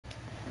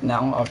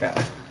No? Okay.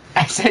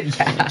 I said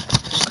yeah.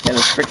 Yeah,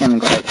 this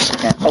freaking like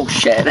freaking. Oh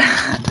shit.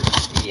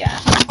 Yeah.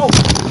 Oh!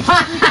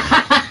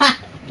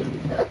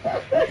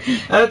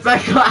 That's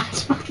like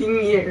last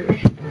fucking year.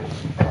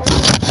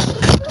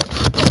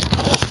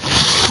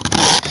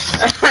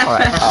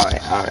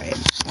 Alright.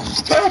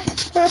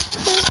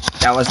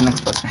 That wasn't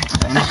explosive.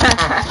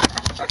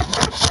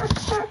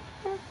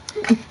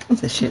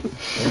 What's this shit?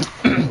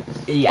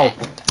 Yeah.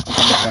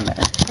 Oh,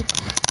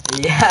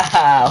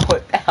 Yeah.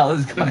 What the hell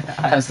is going on?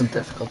 have some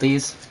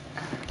difficulties.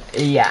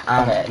 Yeah.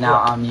 Okay,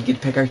 now you can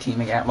pick our team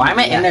again. Why am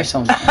I in there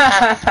so much?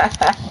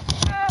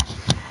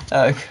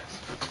 Okay.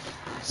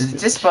 Is it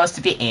just supposed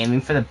to be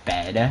aiming for the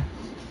bed?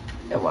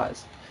 It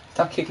was.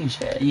 Stop kicking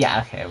shit.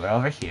 Yeah. Okay, we're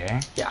over here.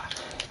 Yeah.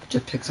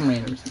 Just pick some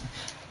randoms.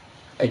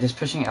 Are you just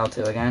pushing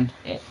L2 again?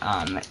 Yeah.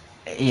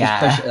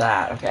 Just push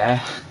that, okay?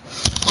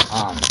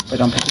 But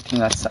don't pick a team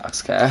that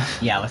sucks, okay?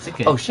 Yeah. What's a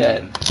good? Oh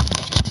shit. Team?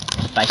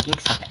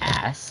 Vikings suck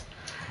ass.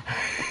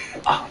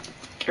 Oh.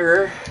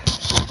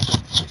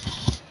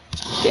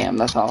 Damn,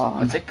 that's all.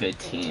 What's a good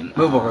team?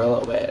 Move over a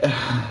little bit.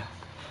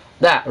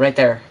 That right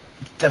there.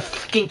 The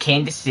freaking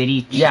Kansas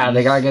City Chiefs. Yeah,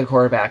 they got a good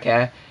quarterback,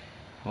 eh?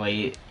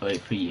 Wait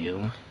for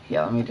you.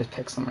 Yeah, let me just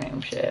pick some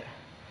random shit.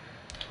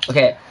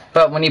 Okay,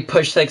 but when you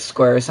push like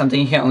square or something,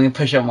 you can only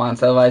push it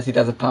once, otherwise he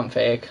does a pump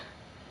fake.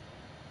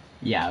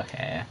 Yeah,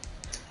 okay.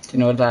 Do you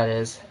know what that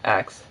is?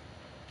 X.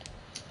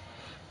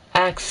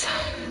 X.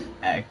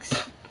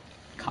 X.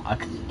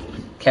 Cock.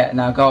 Okay,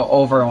 now go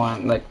over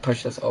one, like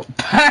push this over.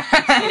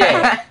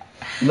 CJ,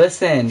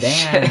 listen,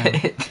 damn.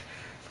 Shit.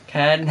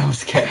 Okay, no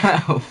scare.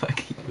 Oh,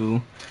 fuck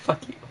you.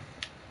 Fuck you.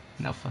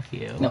 No, fuck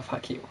you. No,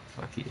 fuck you.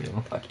 Fuck you.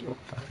 Fuck you.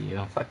 Fuck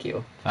you. Fuck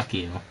you. Fuck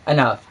you.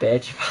 Enough,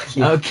 bitch. Fuck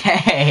you.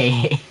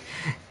 Okay.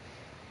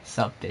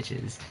 Sup,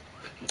 bitches.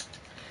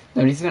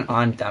 Nobody's even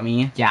on,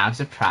 dummy. Yeah, I'm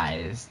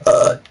surprised.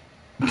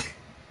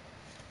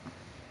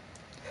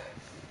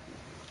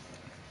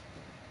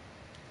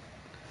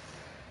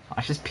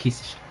 Watch this piece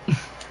of shit.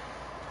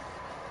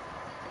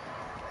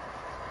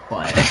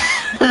 What?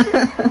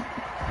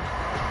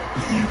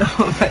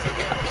 Oh my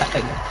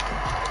god.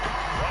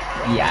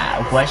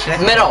 Yeah, what should I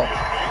Middle!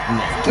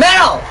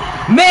 Middle!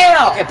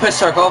 Middle! Okay, push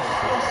circle.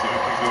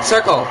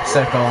 Circle.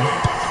 Circle.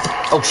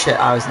 Oh shit,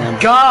 I was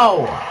named.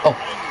 Go! Oh.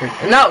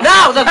 No,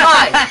 the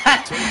fly!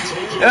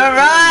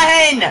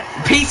 Run!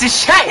 Piece of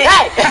shit!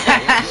 Hey!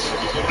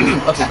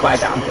 Okay,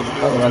 quiet down.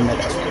 I'll run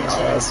middle.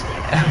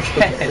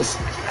 Okay.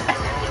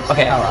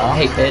 Okay, Hello?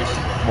 hey bitch.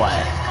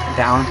 What?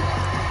 Down.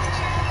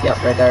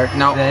 Yep, right there.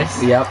 No.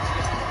 This? Yep.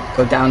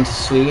 Go down to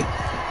sweet.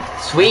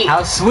 Sweet!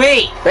 How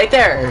sweet! Right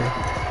there!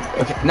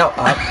 Okay, no,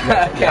 up.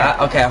 Okay. Yeah,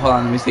 okay, hold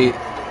on, let me see.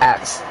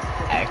 X.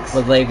 X.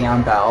 With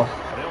Le'Veon Bell.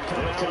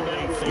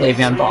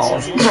 Le'Veon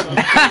Balls.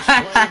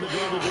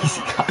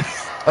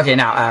 Okay,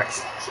 now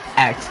X.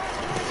 X.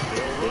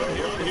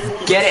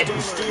 Get it.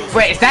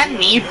 Wait, is that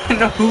me?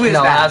 No, who is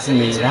No, that? that's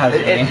me. That's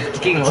me. It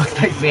fucking looks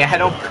like me. I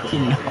don't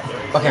fucking know.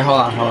 Okay, hold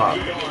on.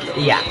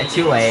 Yeah,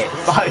 too late.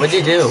 Fuck. What'd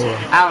you do?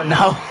 I don't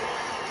know.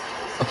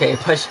 Okay,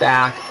 push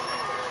back.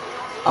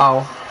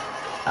 Oh.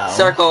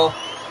 Circle.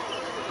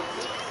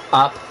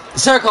 Up.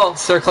 Circle.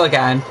 Circle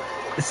again.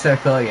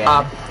 Circle again.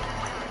 Up.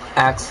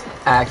 X.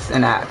 X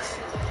and X.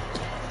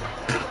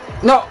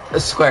 No, a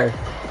square.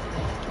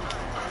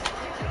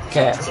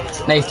 Okay.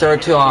 Now you throw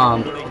it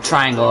to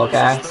triangle,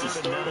 okay?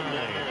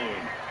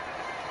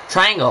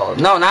 Triangle.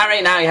 No, not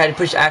right now. You had to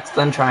push X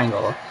then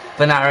triangle.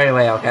 But not right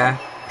away, okay?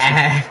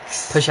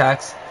 X. Push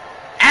X.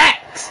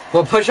 X.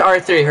 Well, push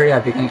R3. Hurry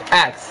up. You can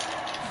X.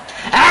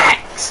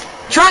 X.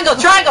 Triangle.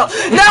 Triangle.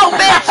 No,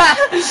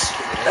 bitch.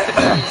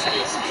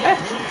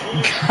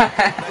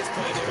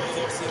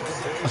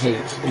 Okay,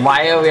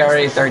 why are we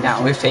already third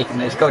down? We're faking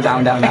this. Go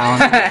down. Down.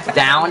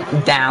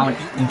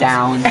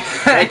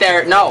 Right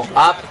there. No,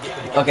 up.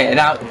 Okay,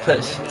 now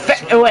push.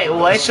 Wait,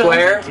 what?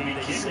 Square.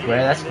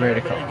 Square, that's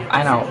vertical.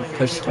 I know.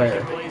 Push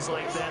square.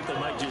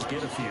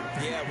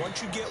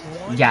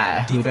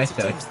 Yeah, who do I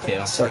throw it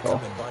to?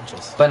 Circle.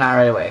 But not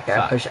right away, okay?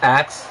 Fuck. Push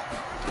X.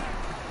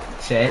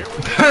 Shit.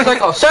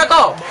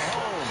 Circle!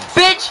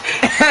 Bitch!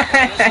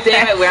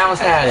 Damn it, we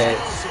almost had it.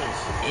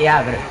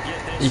 Yeah,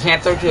 but... You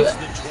can't throw to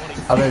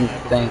other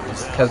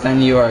things, because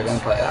then you are going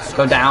to play that.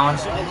 Go down.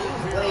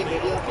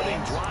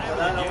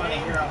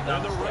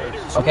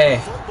 Okay.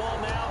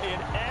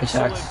 Push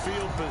X.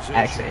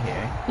 X right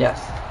here. Yes.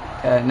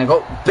 Okay, now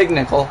go. Big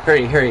nickel.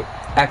 Hurry.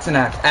 X and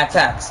X.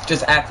 X.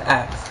 Just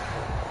X.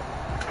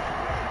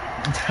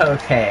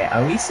 Okay,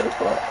 are we so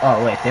close?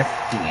 Oh, wait, they're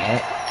fucking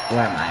it.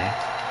 Where am I?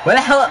 Where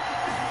the hell?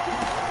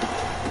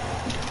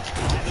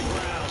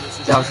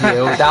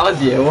 That was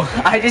you.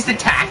 I just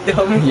attacked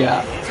them.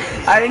 Yeah.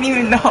 I didn't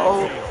even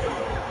know.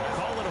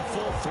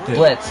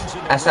 Blitz.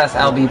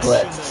 SSLB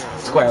Blitz.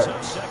 Square.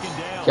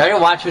 You gotta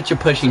watch what you're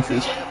pushing,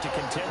 CJ.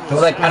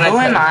 Like, Who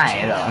am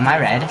I, though? Am I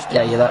red?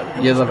 Yeah,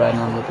 you're the red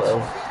and I'm the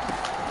blue.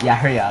 Yeah,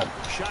 hurry up.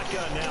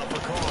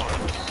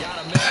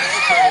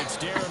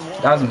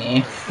 That was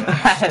me.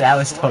 That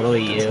was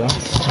totally you.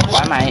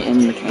 Why am I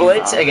in the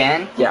Blitz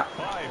again? Yeah.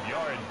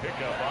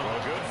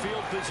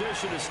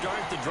 to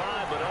start the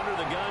drive, but under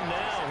the gun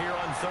now here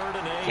on 3rd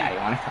and 8. Yeah, you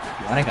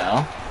wanna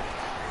go?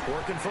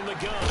 Working from the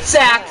gun.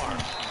 Sack!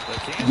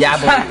 Yeah,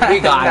 but we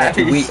got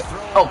it. We.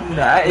 Oh,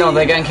 Nice. no,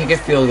 they're gonna kick a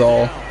field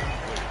goal.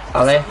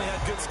 Are they?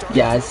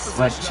 Yes.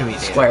 What should we do?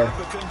 Square.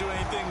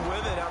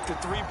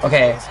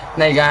 Okay,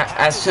 now you got,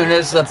 as soon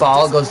as the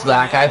ball goes to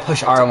that guy,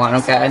 push R1,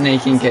 okay? And then you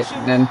can get,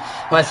 then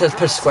when it says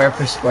push square,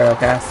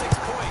 okay?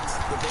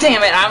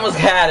 Damn it, I almost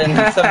had it,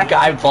 and some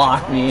guy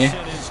blocked me.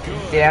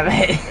 Damn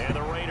it.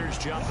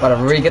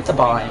 Whatever, we get the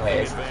ball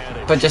anyways.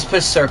 But just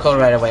push circle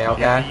right away,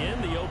 okay?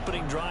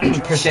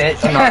 Push it.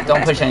 Oh, no,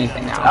 don't push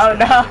anything now. Oh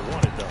no.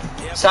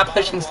 Stop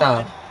pushing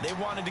stuff.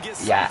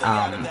 Yeah,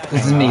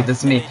 This is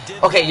me.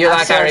 Okay, you're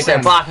that guy right there.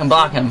 Block him.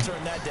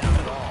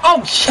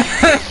 Oh, shit!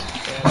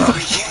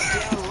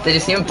 Did you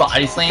see him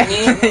body slam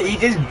me? He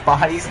just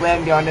body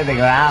slammed you onto the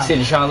ground. See,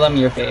 just show them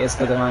your face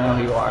because they don't know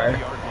who you are.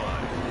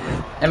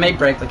 It may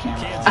break the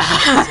camera.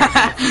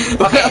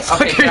 okay,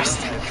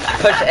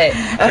 push A,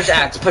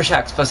 push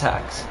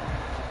X.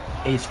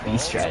 HB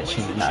stretch,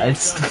 you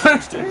nuts.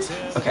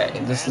 Okay,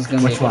 this is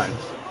gonna Which be one?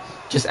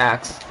 Just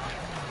X.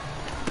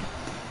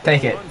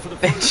 Take it.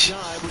 Bitch.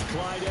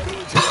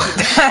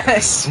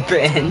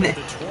 Spin.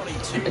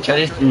 I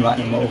tried to run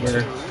him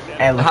over.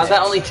 Hey, look How's at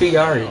that only 2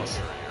 yards?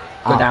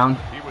 Go down.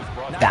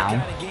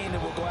 Down.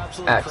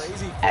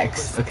 X.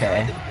 X,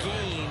 okay.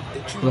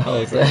 Who the hell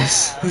is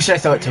this? Who should I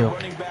throw it to?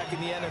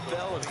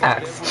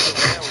 X.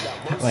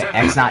 Wait,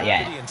 X not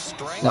yet.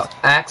 No,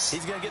 X.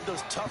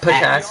 Push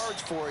X.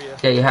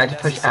 Yeah, you had to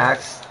push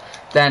X.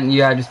 Then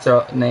you had to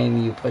throw, and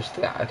then you push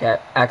the guy. Okay,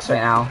 X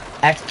right now.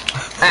 X.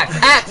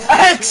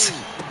 X!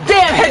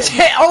 Damn it!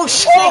 Oh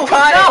shit! They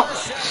caught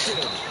it!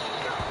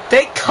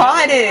 They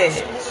caught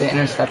it! They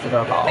intercepted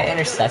our ball. They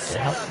intercepted.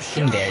 How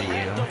fucking dare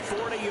you?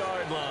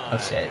 Oh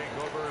shit.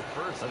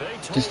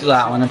 Just do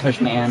that one and push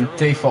man.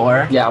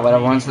 3-4. Yeah,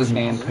 whatever one says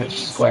man,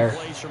 push square.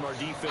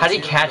 How do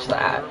you catch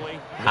that?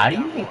 How do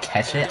you even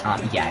catch it?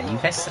 Yeah, you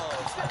guys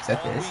suck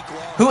at this.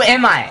 Who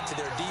am I?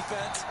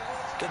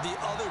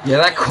 You're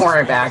that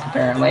cornerback,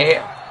 apparently.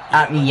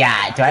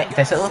 Yeah.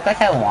 Does it look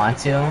like I want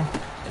to?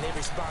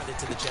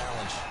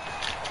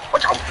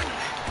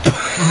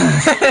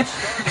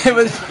 it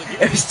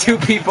was 2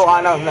 people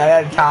on them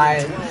at a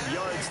time.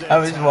 I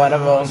was one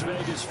of them.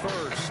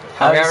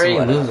 How are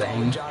you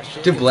losing?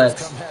 Do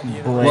blitz.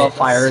 We'll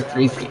fire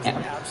 3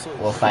 PM.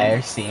 We'll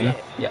fire C.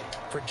 Yep.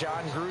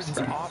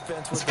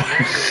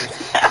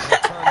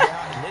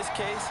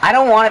 I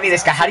don't want to be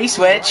this guy. How do you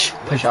switch?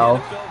 Push O.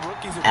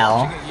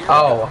 L.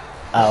 Oh.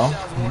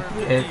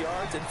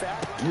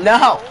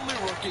 No.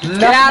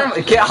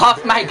 Get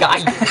off my guy.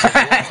 You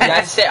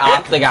gotta stay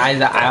off the guys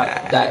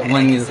that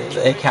when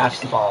they catch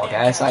the ball,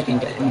 okay? So I can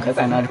get them because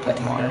I know how to play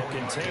more.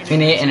 We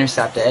need to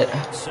intercept it.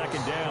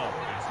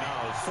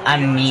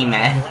 I'm me,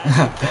 man.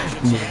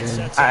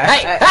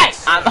 Hey!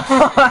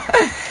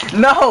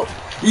 No!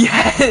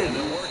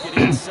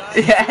 Yes!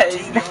 Yes!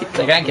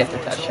 They're gonna get the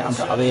touchdown,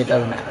 probably. It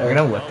doesn't matter. We're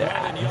gonna whip their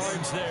ass.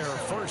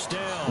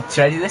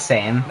 Should I do the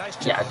same?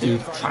 Yeah, do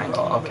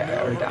triangle. Okay,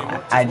 we're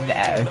down. I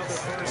know.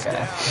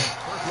 Okay.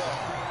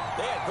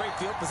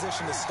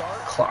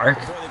 Clark.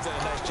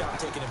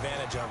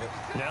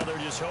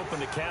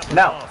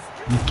 No.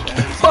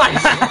 What?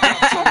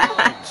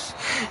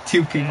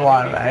 2 people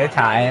on at a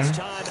time.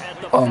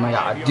 Oh my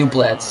god, do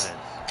blitz.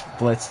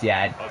 Blitz,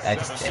 yeah, I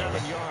just did.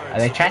 Are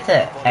they trying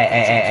to...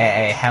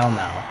 Hey, hell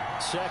no.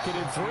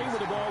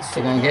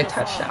 They're gonna get a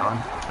touchdown.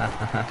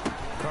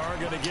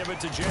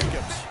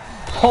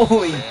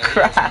 Holy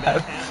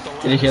crap.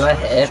 Did you hear that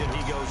hit?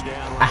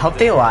 I hope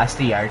they lost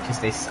a yard because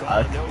they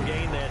suck.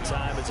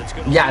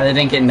 Yeah, they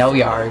didn't get no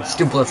yards.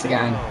 Do blitz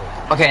again.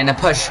 Okay, and then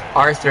push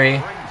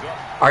R3.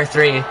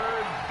 R3.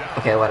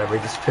 Okay, whatever,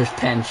 just push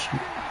pinch.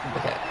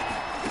 Okay.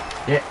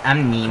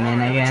 I'm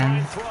Neiman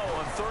again.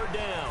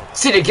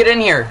 Cedar, get in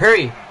here,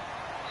 hurry!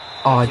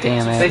 Oh,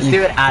 damn it. Let's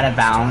do it out of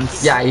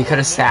bounds. Yeah, you could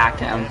have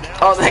sacked him.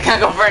 Oh, they're gonna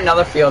go for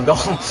another field goal.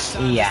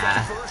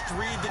 Yeah.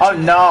 Oh,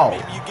 no.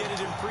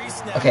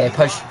 Okay,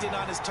 push.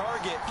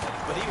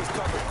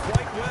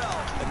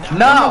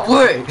 No!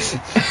 Wait.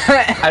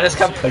 I just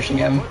kept pushing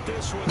him.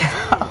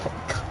 Oh,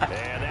 God.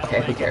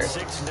 Okay, who cares?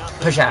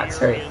 Push X,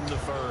 hurry.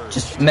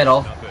 Just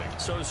middle.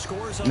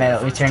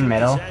 Middle, return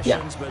middle.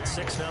 Yeah.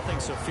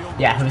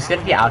 Yeah, who's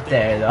gonna be out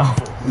there, though?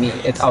 Me.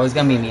 It's always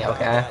gonna be me,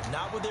 okay?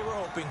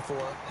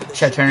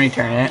 Should I turn and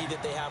return it?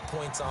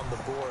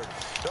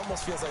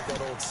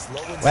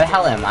 Where the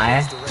hell am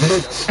I?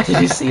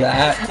 Did you see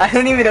that? I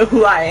don't even know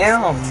who I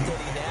am.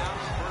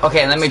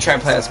 Okay, let me try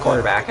to play as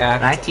quarterback,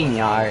 19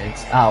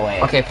 yards. Oh,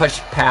 wait. Okay, push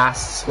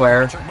pass,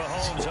 square.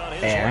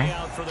 There.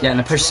 Yeah, and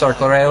then push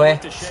circle right away.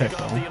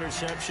 Circle.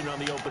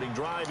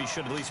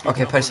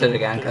 Okay, push it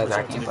again, because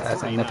I can't play that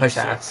thing. Then push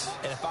X.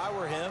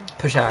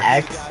 Push X.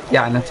 X.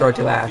 Yeah, and then throw it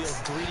to X.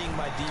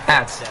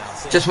 X.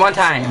 Just one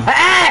time.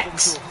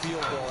 X!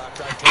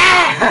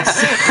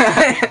 X!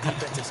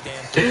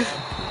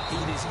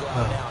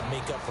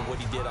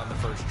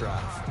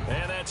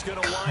 And that's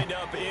going to wind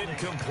up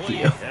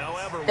incomplete.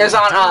 It's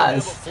on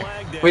us.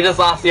 We just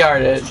lost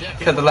yardage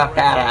because of that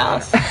fat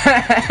ass.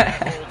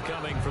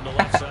 Coming from the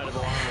left side of the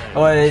line.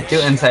 What is Do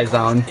inside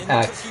zone.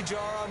 X.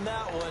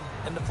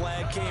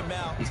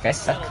 These guys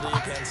suck.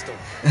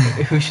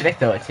 Who should I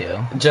throw it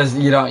to? Just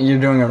you're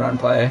doing a run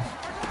play.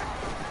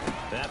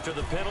 After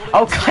the penalty,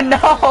 Oh god,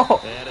 no!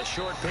 and a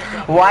short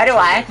pickup. Why do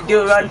I have to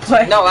do a run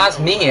play? No, that's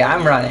me.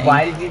 I'm running.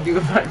 Why did you do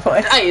a run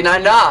play? Hey,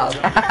 not enough.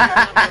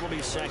 It'll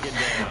be second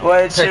down.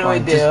 What Pick should we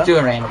one. do? Just do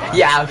a random one.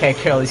 Yeah, okay,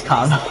 Curly's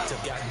combo.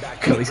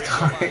 Curly's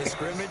combo.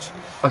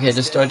 Okay,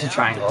 just throw it to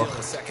triangle.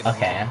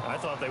 Okay. I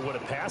thought they would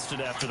have passed it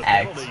after the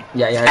X. penalty.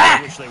 Yeah.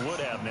 I wish they would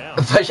have now.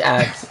 Push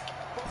X.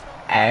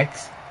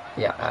 X.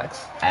 Yeah,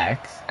 X.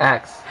 X.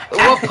 X.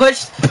 Well,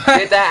 push.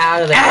 Get that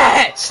out of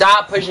there. X.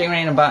 Stop pushing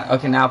random button.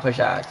 Okay, now push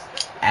X.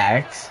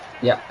 X.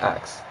 Yeah,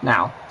 X.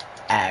 Now.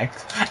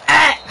 X.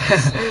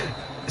 X.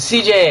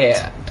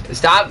 CJ,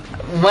 stop.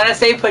 When I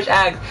say push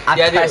X, I you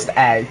gotta pressed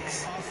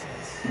X.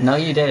 No,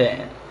 you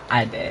didn't.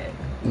 I did.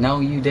 No,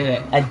 you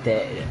didn't. I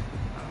did.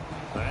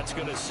 That's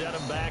going to set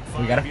them back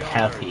We got a 5 yards.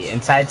 penalty.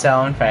 Inside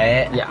zone,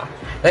 right? Yeah.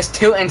 There's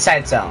 2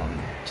 inside zone.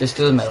 Just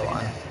do the middle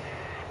one.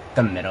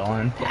 The middle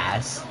one,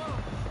 pass.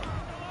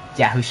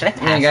 Yeah, who should I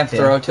pass And you gotta to?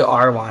 throw it to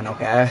R1,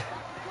 okay?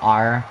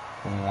 R1.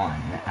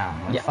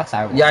 What the fuck's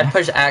R1? You gotta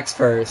push X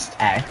first.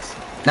 X.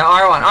 Now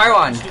R1,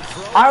 R1.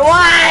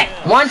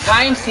 R1! One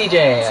time,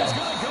 CJ.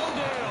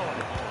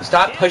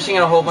 Stop pushing it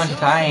a whole bunch of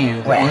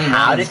times. Wait,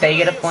 how did they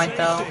get a point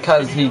though?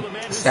 Because he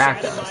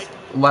stacked us.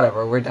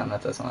 Whatever, we're done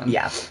with this one.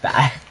 Yeah,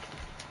 bad.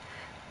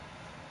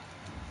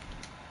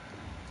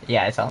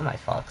 Yeah, it's all my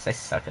fault 'cause I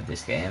suck at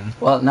this game.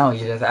 Well, no,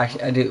 you just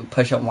actually I do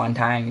push it one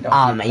time. You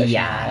don't keep pushing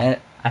Yeah.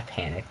 it. I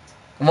panicked.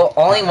 Well,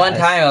 only one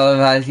Yes. time,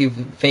 otherwise you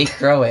fake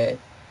throw it.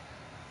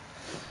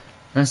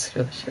 I'm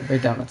screw this shit. We're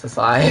done with this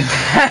live.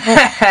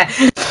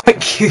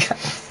 Fuck you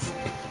guys.